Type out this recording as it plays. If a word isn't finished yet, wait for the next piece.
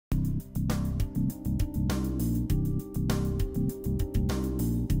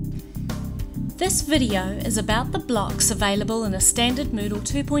This video is about the blocks available in a standard Moodle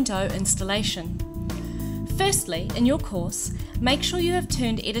 2.0 installation. Firstly, in your course, make sure you have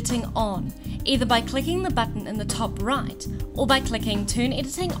turned editing on, either by clicking the button in the top right or by clicking Turn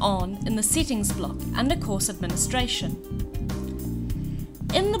Editing On in the Settings block under Course Administration.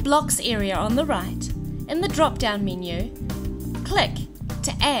 In the Blocks area on the right, in the drop-down menu, click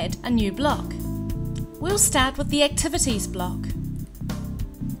to add a new block. We'll start with the Activities block.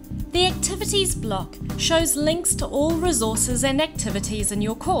 The Activities block shows links to all resources and activities in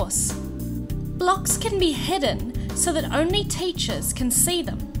your course. Blocks can be hidden so that only teachers can see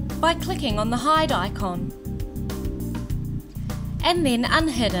them by clicking on the hide icon, and then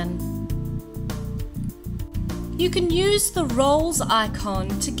unhidden. You can use the roles icon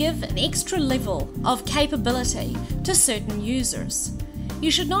to give an extra level of capability to certain users.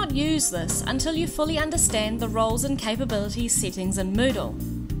 You should not use this until you fully understand the roles and capabilities settings in Moodle.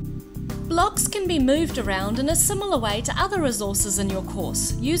 Blocks can be moved around in a similar way to other resources in your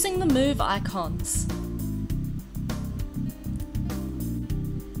course using the move icons.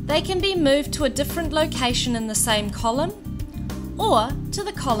 They can be moved to a different location in the same column or to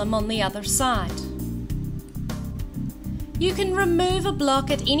the column on the other side. You can remove a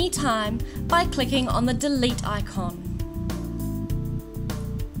block at any time by clicking on the delete icon.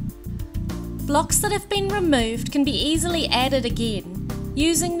 Blocks that have been removed can be easily added again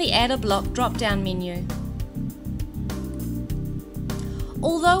using the Add a Block drop-down menu.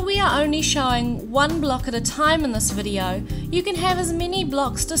 Although we are only showing one block at a time in this video, you can have as many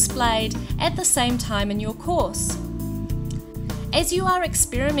blocks displayed at the same time in your course. As you are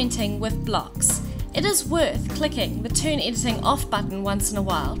experimenting with blocks, it is worth clicking the Turn Editing Off button once in a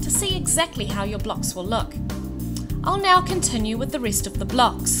while to see exactly how your blocks will look. I'll now continue with the rest of the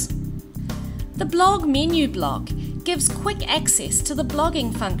blocks. The Blog menu block gives quick access to the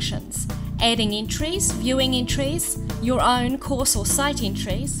blogging functions, adding entries, viewing entries, your own course or site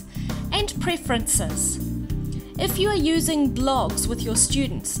entries, and preferences. If you are using blogs with your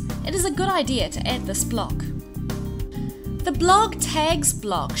students, it is a good idea to add this block. The Blog Tags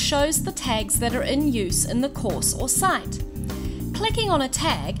block shows the tags that are in use in the course or site. Clicking on a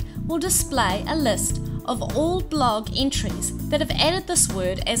tag will display a list of all blog entries that have added this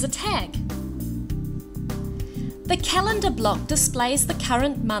word as a tag. The Calendar block displays the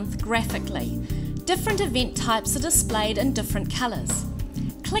current month graphically. Different event types are displayed in different colours.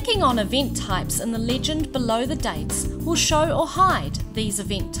 Clicking on event types in the legend below the dates will show or hide these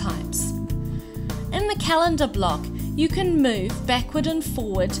event types. In the Calendar block, you can move backward and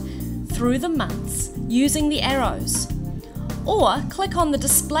forward through the months using the arrows, or click on the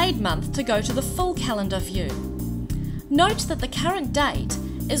displayed month to go to the full calendar view. Note that the current date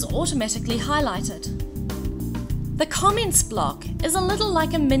is automatically highlighted. The Comments block is a little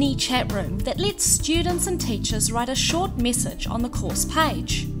like a mini chat room that lets students and teachers write a short message on the course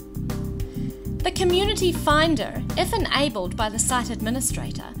page. The Community Finder, if enabled by the site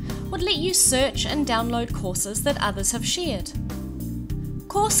administrator, would let you search and download courses that others have shared.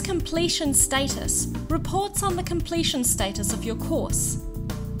 Course Completion Status reports on the completion status of your course.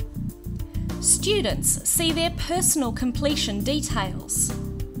 Students see their personal completion details.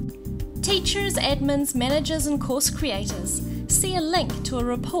 Teachers, admins, managers and course creators see a link to a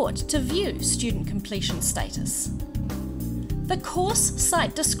report to view student completion status. The Course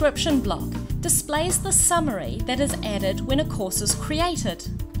Site Description block displays the summary that is added when a course is created.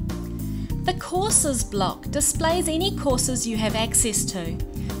 The Courses block displays any courses you have access to.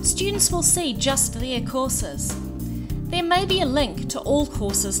 Students will see just their courses. There may be a link to all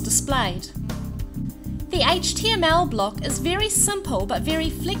courses displayed. The HTML block is very simple but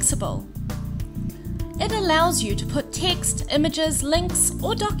very flexible. It allows you to put text, images, links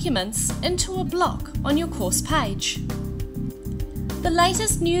or documents into a block on your course page. The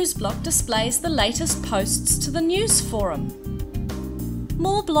Latest News block displays the latest posts to the news forum.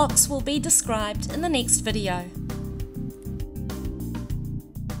 More blocks will be described in the next video.